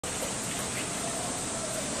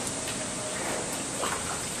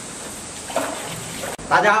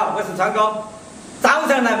大家好，我是川哥。早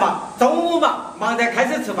上来嘛，中午嘛，忙着开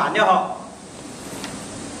始吃饭了哈。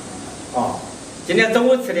哦，今天中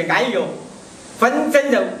午吃的哎呦，粉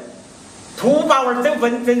蒸肉，土八味蒸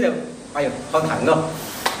粉蒸肉，哎呦，好烫哦！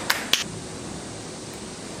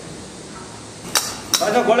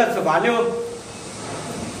大家过来吃饭了。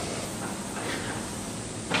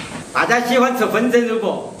大家喜欢吃粉蒸肉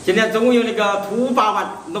不？今天中午有那个土八碗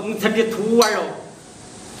农村的土味肉，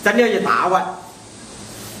蒸了一大碗。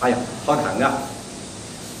哎呀，好烫啊！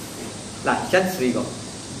来，先吃一个。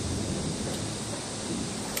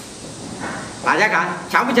大家看，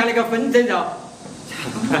像不像那个粉蒸肉？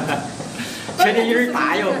切的有点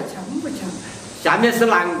大哟。强不强？下面是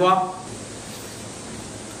南瓜。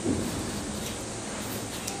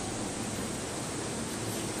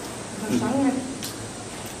香哎。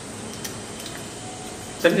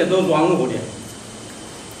蒸的都软和的。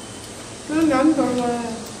这两个嘞，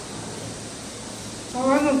昨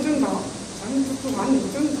晚上蒸到，上次煮饭又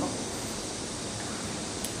蒸到。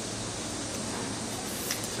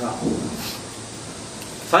是吧？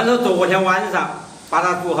虽然说昨天晚上把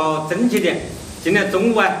它煮好蒸起点，今天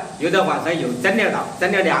中午啊又在晚上又蒸了道，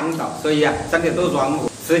蒸了2道，所以啊蒸的都软和，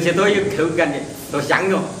吃起都有口感的，都香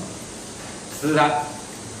了。是啊。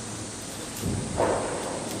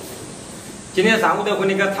今天上午头和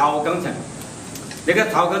那个陶钢城，那个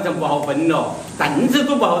陶钢城不好分了，凳子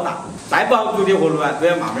都不好搭，再不好煮的活路啊都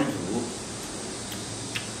要慢慢做。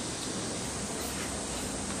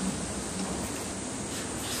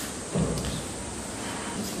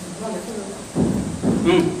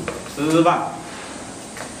是吧？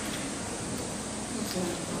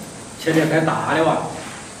切的太大了哇！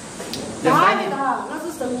大的大，那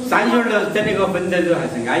是熟。3小儿蒸那个粉蒸肉还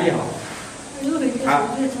是安逸哈。有那个熟的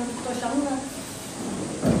多香啊！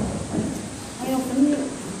还有粉的。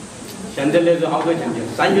现在那肉好多钱就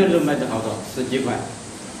3小儿卖的好多，10几块。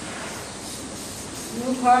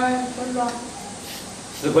10块分了。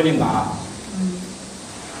10块08。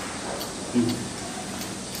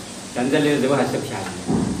现在的肉还是便宜。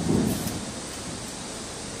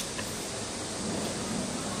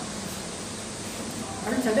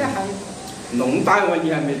而且这还弄大碗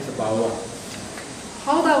你还没吃饱啊？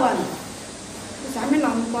好大碗，下面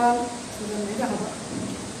南瓜吃的没得好多，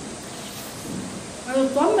还有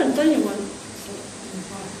专门整一碗。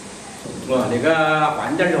哇，那个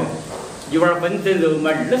换点哟，一碗粉蒸肉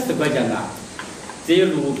卖20块钱呐，只有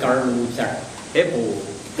6根6片儿，很薄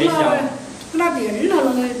很香。那店上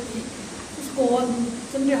那个是个人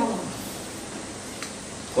整的好嘛？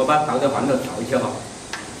我把倒在饭头炒起哈。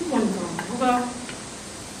完糟了。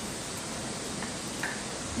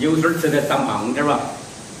油水吃的长胖点吧。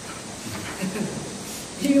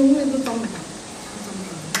你永远都长不胖，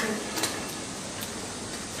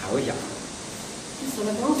炒一下。你吃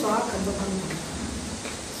了光刷看着胖。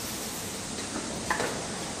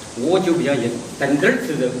我就比较硬，顿顿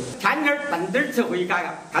吃肉，天天顿顿吃回家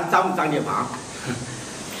看长不长得胖。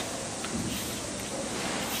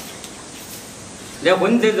那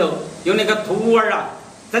粉蒸肉用那个土味啊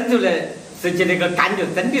蒸出来，实际那个感觉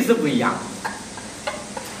真的是不一样。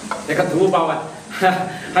那个土包啊，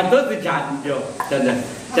还都是钱的，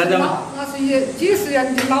现在嘛。那是几十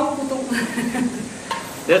元的老古董。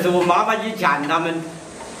这是我妈妈以前他们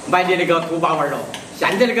买的那个土包味了，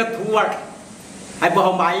现在那个土味还不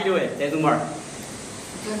好买的喂，这种味儿。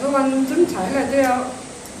这个玩蒸菜来都要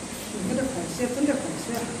给它快些，蒸得快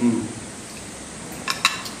些。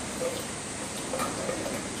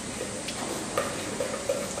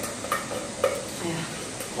哎呀，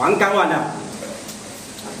饭干完了，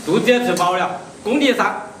肚子也吃饱了，工地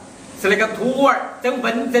上吃那个土味蒸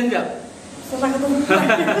粉蒸肉。是那个东西，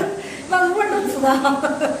那个味儿都吃到。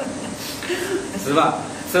是吧？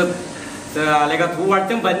是那个土味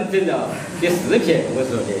蒸粉蒸肉的视频，我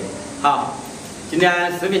说的。好，今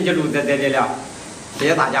天视频就录在这里了，谢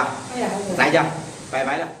谢大家，再见，拜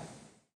拜了。